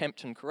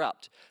tempt and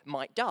corrupt,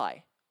 might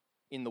die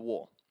in the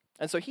war.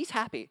 And so he's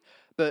happy.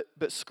 But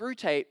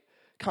Screwtape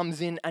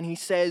comes in and he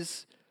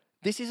says,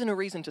 "This isn't a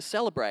reason to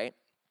celebrate.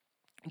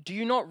 Do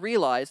you not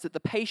realize that the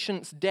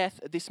patient's death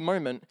at this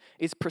moment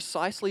is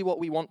precisely what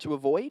we want to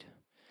avoid?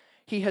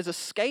 He has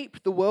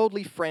escaped the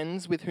worldly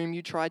friends with whom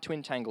you try to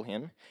entangle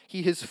him.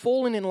 He has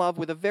fallen in love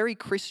with a very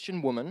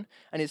Christian woman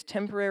and is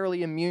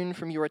temporarily immune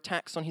from your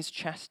attacks on his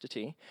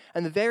chastity.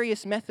 And the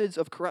various methods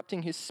of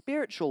corrupting his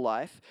spiritual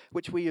life,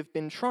 which we have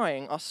been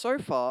trying, are so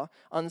far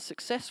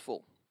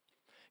unsuccessful."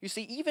 You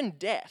see, even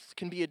death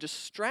can be a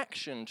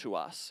distraction to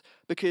us,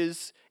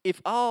 because if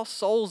our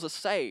souls are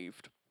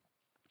saved,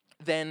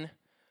 then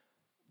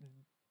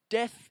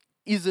death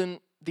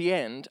isn't the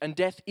end, and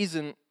death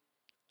isn't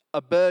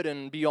a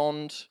burden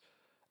beyond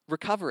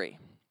recovery.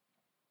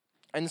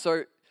 And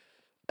so,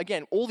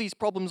 again, all these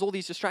problems, all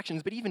these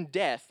distractions, but even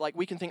death, like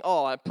we can think,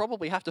 oh, I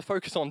probably have to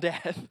focus on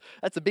death.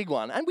 That's a big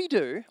one. And we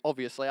do,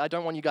 obviously. I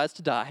don't want you guys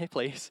to die,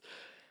 please.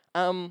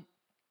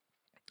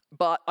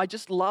 But I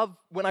just love,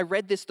 when I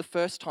read this the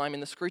first time in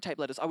the Screwtape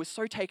Letters, I was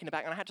so taken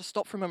aback, and I had to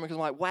stop for a moment because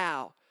I'm like,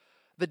 wow,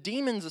 the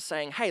demons are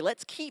saying, hey,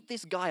 let's keep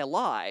this guy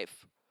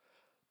alive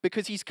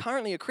because he's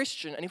currently a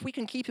Christian, and if we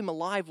can keep him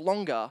alive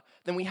longer,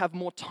 then we have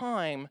more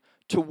time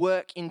to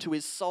work into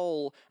his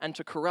soul and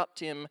to corrupt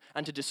him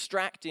and to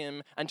distract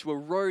him and to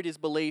erode his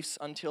beliefs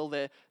until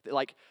they're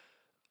like,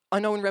 I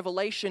know in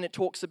Revelation it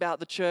talks about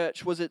the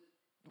church,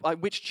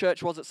 which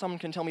church was it? Someone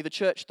can tell me, the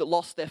church that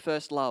lost their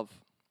first love.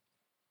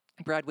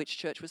 Brad, which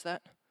church was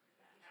that?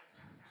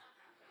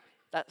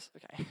 That's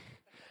okay.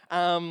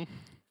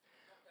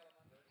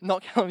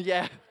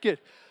 Yeah,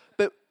 good.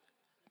 But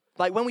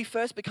like when we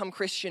first become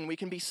Christian, we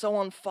can be so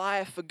on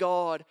fire for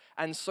God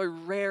and so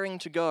raring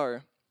to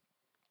go.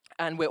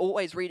 And we're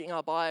always reading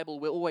our Bible,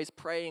 we're always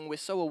praying, we're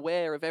so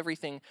aware of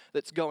everything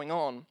that's going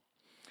on.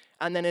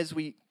 And then as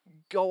we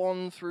go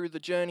on through the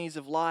journeys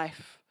of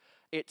life,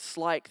 it's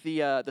like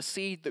the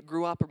seed that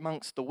grew up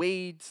amongst the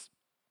weeds.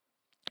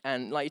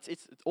 And like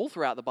it's all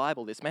throughout the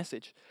Bible, this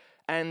message.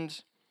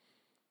 And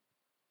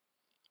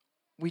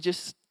we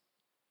just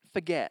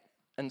forget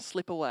and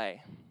slip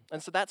away.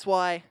 And so that's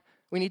why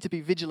we need to be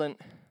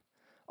vigilant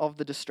of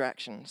the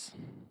distractions.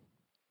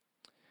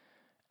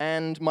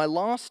 And my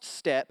last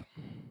step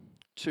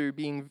to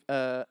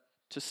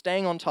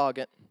staying on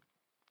target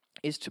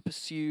is to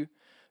pursue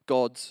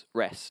God's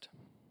rest.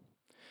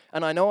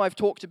 And I know I've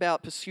talked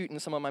about pursuit in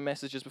some of my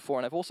messages before,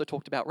 and I've also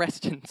talked about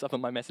rest in some of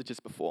my messages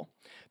before.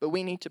 But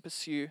we need to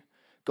pursue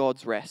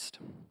God's rest.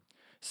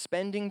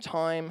 Spending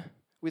time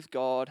with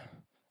God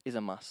is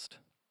a must.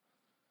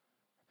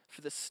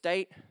 For the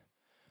state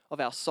of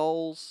our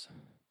souls,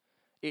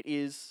 it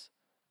is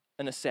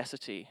a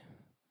necessity.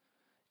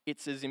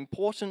 It's as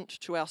important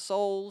to our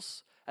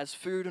souls as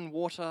food and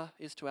water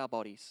is to our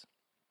bodies.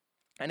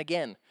 And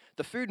again,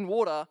 the food and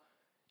water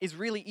is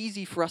really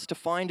easy for us to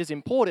find as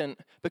important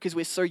because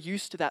we're so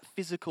used to that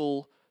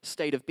physical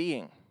state of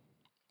being.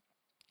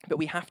 But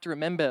we have to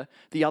remember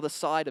the other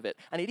side of it.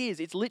 And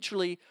it's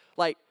literally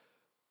like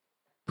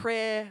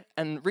prayer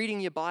and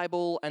reading your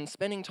Bible and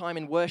spending time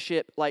in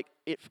worship, like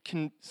it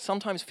can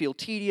sometimes feel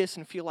tedious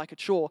and feel like a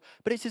chore,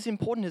 but it's as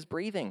important as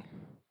breathing.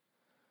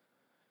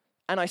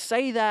 And I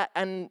say that,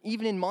 and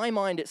even in my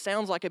mind, it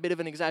sounds like a bit of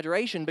an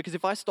exaggeration because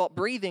if I stop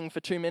breathing for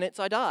 2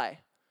 minutes, I die.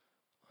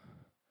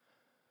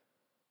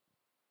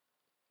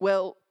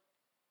 Well,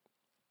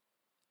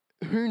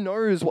 who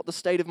knows what the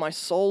state of my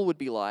soul would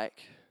be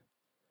like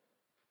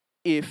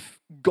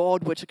if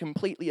God were to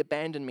completely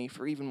abandon me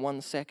for even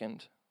 1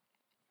 second?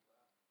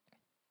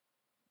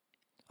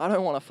 I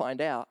don't want to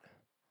find out.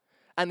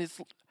 And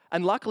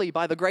luckily,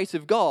 by the grace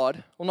of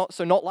God, luck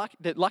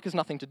has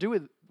nothing to do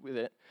with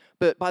it,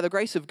 but by the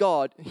grace of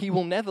God, He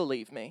will never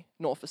leave me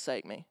nor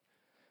forsake me,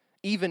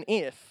 even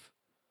if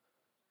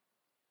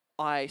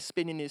I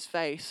spin in His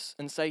face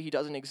and say He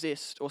doesn't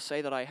exist or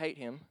say that I hate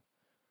Him.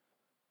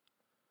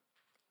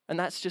 And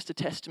that's just a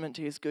testament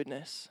to His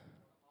goodness.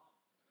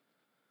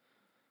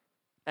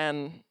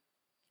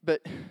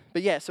 But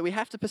yeah, so we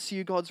have to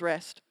pursue God's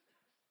rest.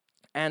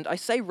 And I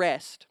say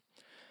rest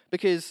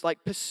because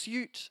like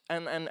pursuit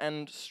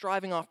and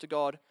striving after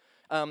God,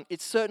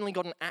 it's certainly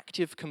got an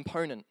active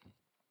component.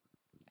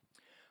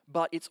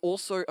 but it's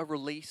also a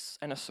release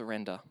and a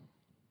surrender.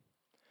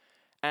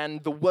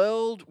 And the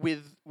world,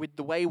 with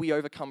the way we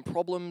overcome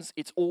problems,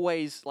 it's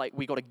always like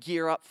we got to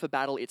gear up for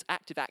battle. It's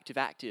active, active,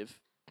 active.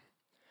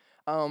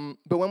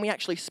 But when we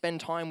actually spend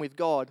time with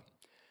God,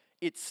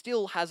 it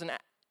still has an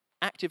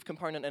active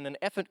component and an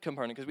effort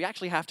component because we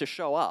actually have to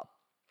show up.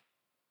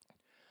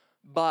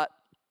 But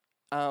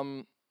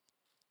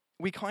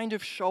we kind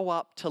of show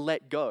up to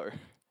let go,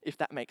 if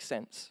that makes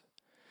sense.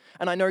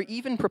 And I know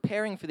even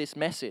preparing for this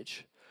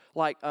message,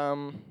 like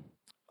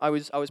I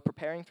was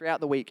preparing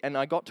throughout the week, and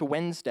I got to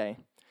Wednesday,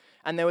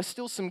 and there were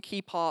still some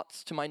key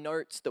parts to my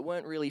notes that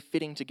weren't really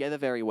fitting together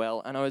very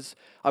well. And I was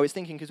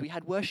thinking, because we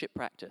had worship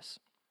practice,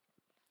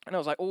 and I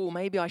was like, oh,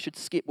 maybe I should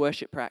skip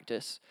worship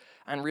practice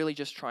and really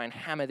just try and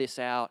hammer this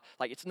out.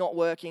 Like, it's not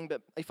working,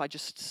 but if I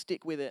just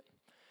stick with it.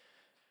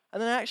 And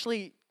then I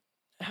actually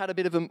had a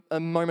bit of a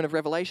moment of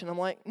revelation. I'm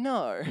like,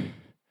 no,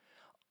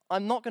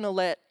 I'm not going to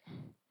let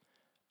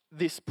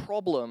this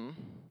problem,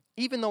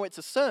 even though it's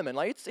a sermon,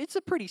 like it's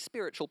a pretty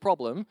spiritual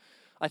problem,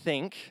 I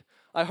think.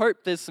 I hope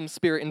there's some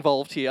spirit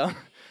involved here.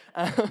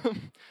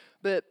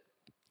 But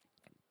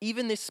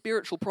even this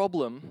spiritual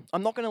problem,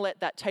 I'm not going to let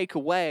that take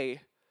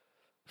away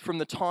from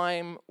the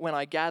time when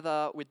I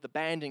gather with the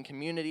band and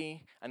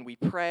community and we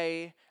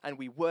pray and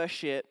we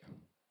worship.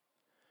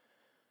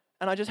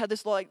 And I just had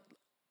this like,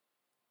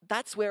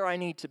 that's where I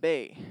need to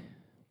be.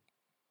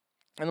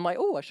 And I'm like,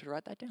 oh, I should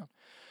write that down.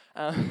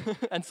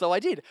 And so I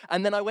did.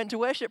 And then I went to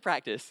worship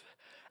practice.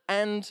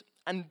 And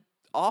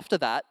after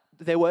that,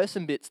 there were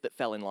some bits that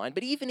fell in line.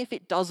 But even if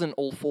it doesn't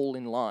all fall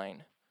in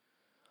line,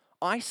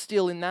 I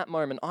still, in that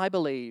moment, I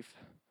believe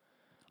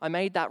I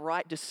made that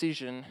right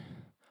decision.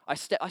 I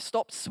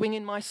stopped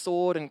swinging my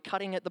sword and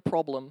cutting at the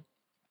problem.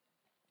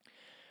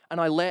 And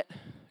I let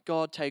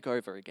God take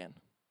over again.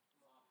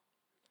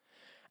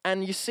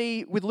 And you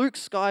see, with Luke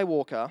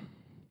Skywalker,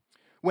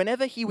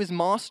 whenever he was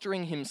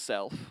mastering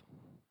himself,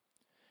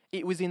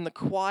 it was in the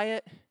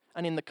quiet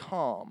and in the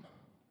calm.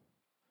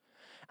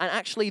 And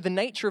actually, the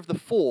nature of the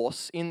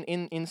Force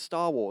in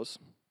Star Wars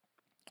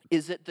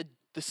is that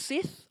the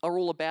Sith are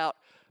all about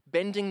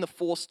bending the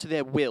Force to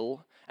their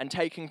will and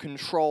taking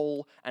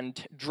control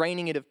and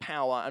draining it of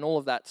power and all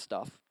of that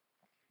stuff.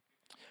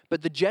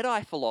 But the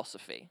Jedi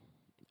philosophy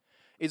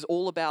is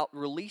all about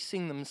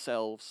releasing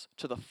themselves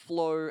to the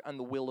flow and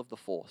the will of the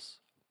Force.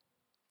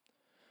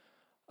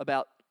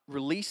 About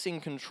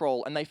releasing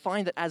control. And they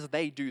find that as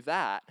they do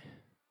that,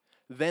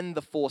 then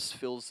the Force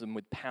fills them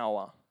with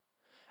power.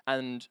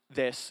 And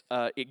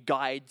it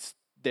guides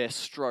their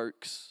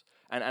strokes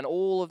and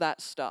all of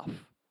that stuff.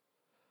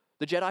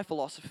 The Jedi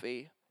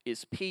philosophy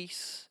is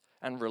peace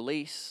and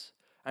release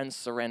and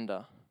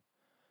surrender.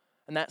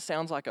 And that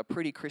sounds like a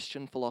pretty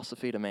Christian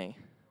philosophy to me.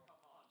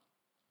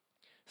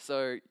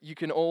 So you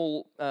can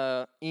all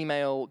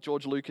email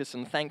George Lucas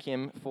and thank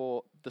him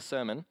for the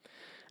sermon.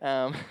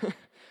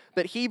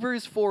 But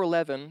Hebrews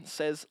 4:11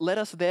 says, "Let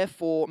us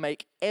therefore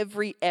make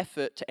every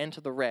effort to enter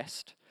the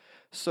rest,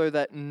 so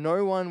that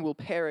no one will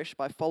perish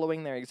by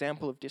following their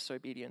example of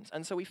disobedience."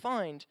 And so we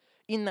find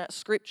in that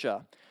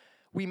scripture,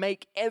 we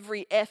make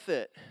every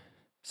effort.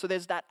 So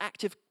there's that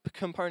active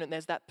component,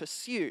 there's that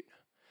pursuit.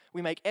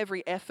 We make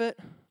every effort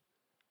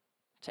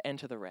to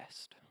enter the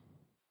rest.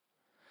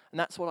 And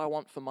that's what I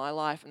want for my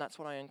life, and that's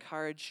what I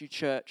encourage you,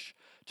 church,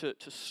 to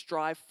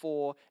strive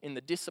for in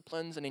the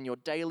disciplines and in your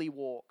daily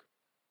walk.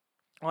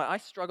 I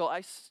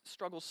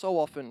struggle so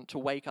often to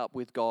wake up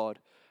with God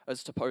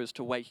as opposed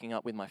to waking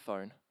up with my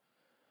phone.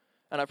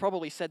 And I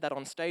probably said that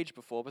on stage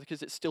before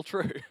because it's still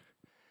true.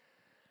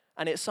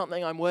 And it's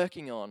something I'm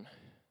working on.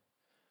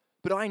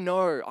 But I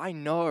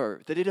know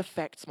that it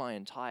affects my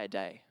entire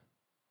day.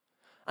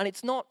 And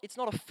it's not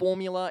a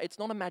formula, it's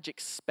not a magic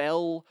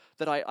spell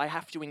that I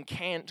have to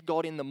incant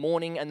God in the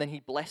morning and then he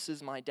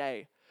blesses my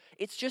day.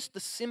 It's just the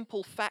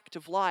simple fact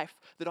of life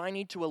that I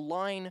need to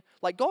align.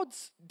 Like, God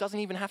doesn't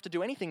even have to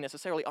do anything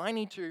necessarily. I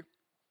need to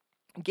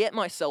get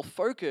myself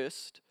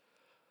focused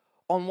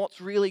on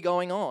what's really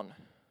going on,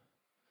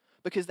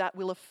 because that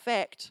will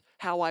affect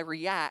how I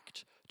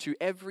react to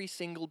every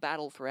single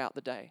battle throughout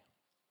the day.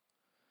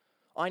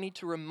 I need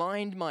to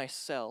remind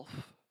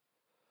myself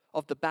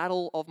of the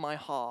battle of my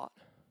heart.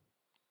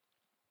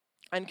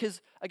 And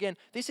because, again,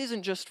 this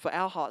isn't just for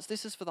our hearts,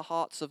 this is for the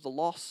hearts of the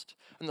lost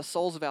and the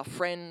souls of our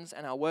friends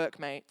and our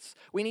workmates.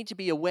 We need to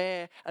be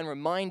aware and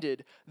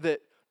reminded that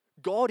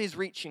God is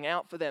reaching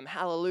out for them,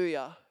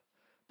 hallelujah,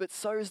 but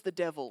so is the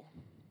devil.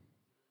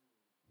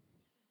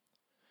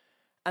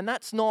 And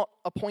that's not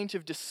a point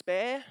of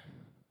despair,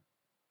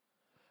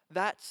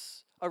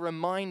 that's a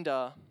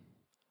reminder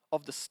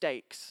of the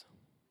stakes.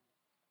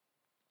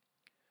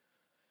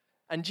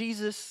 And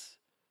Jesus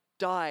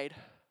died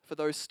for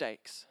those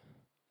stakes.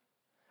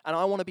 And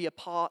I want to be a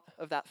part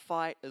of that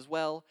fight as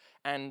well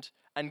and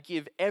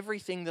give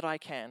everything that I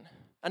can.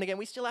 And again,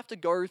 we still have to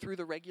go through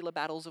the regular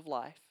battles of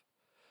life.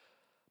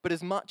 But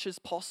as much as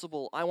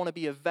possible, I want to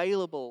be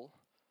available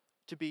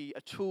to be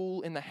a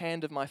tool in the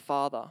hand of my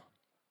Father,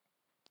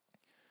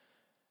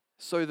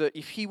 so that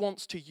if he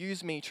wants to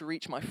use me to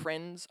reach my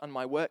friends and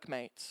my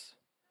workmates,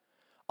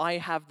 I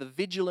have the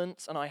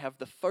vigilance and I have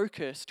the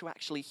focus to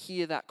actually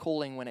hear that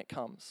calling when it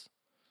comes.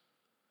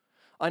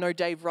 I know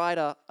Dave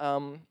Ryder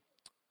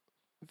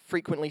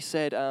frequently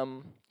said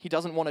he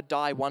doesn't want to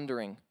die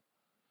wondering.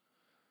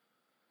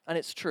 And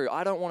it's true.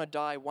 I don't want to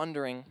die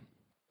wondering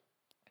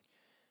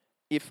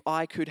if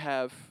I could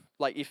have,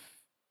 if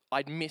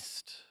I'd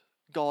missed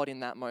God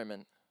in that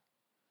moment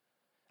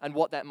and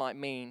what that might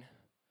mean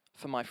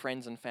for my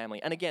friends and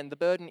family. And again, the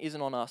burden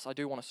isn't on us. I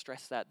do want to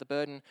stress that. The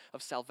burden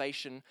of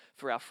salvation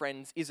for our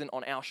friends isn't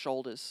on our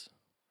shoulders.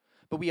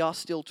 But we are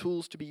still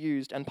tools to be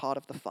used and part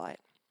of the fight.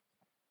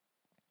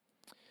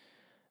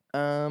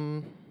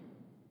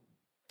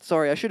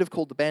 Sorry, I should have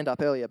called the band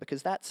up earlier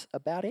because that's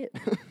about it.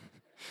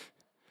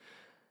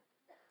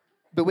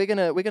 But we're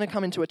gonna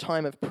come into a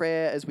time of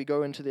prayer as we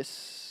go into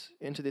this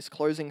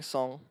closing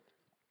song.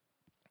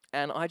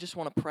 And I just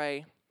want to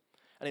pray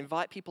and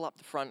invite people up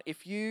the front.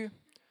 If you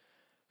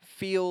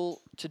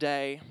feel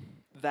today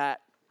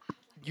that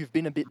you've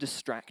been a bit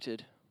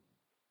distracted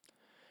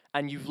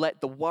and you've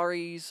let the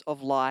worries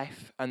of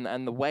life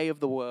and the way of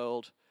the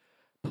world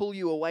pull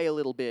you away a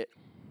little bit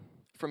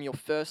from your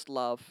first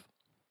love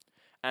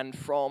and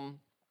from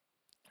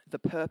the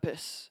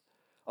purpose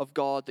of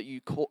God that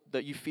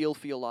you feel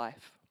for your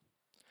life,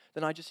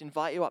 then I just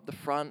invite you up the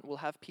front. We'll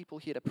have people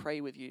here to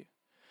pray with you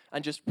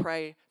and just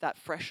pray that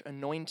fresh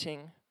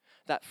anointing,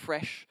 that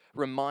fresh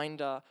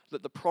reminder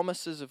that the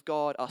promises of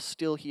God are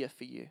still here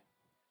for you,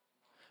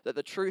 that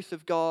the truth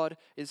of God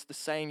is the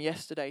same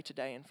yesterday,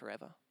 today, and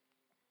forever,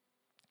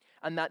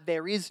 and that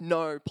there is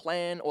no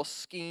plan or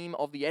scheme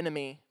of the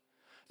enemy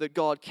that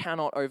God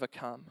cannot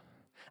overcome.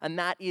 And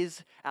that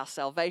is our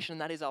salvation.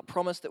 That is our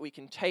promise that we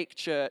can take,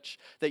 church,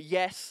 that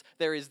yes,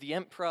 there is the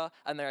emperor,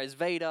 and there is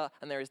Vader,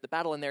 and there is the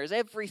battle, and there is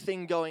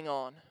everything going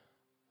on.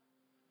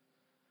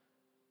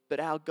 But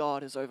our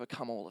God has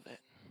overcome all of it.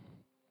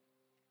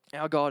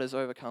 Our God has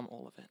overcome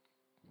all of it.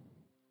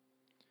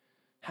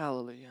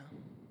 Hallelujah.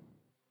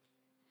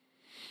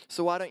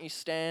 So why don't you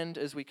stand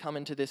as we come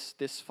into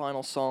this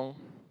final song?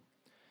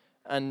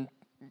 And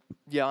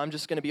yeah, I'm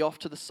just going to be off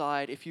to the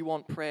side. If you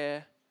want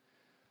prayer,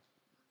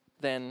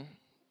 then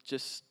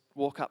just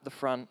walk up the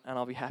front and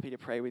I'll be happy to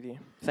pray with you.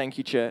 Thank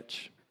you,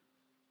 church.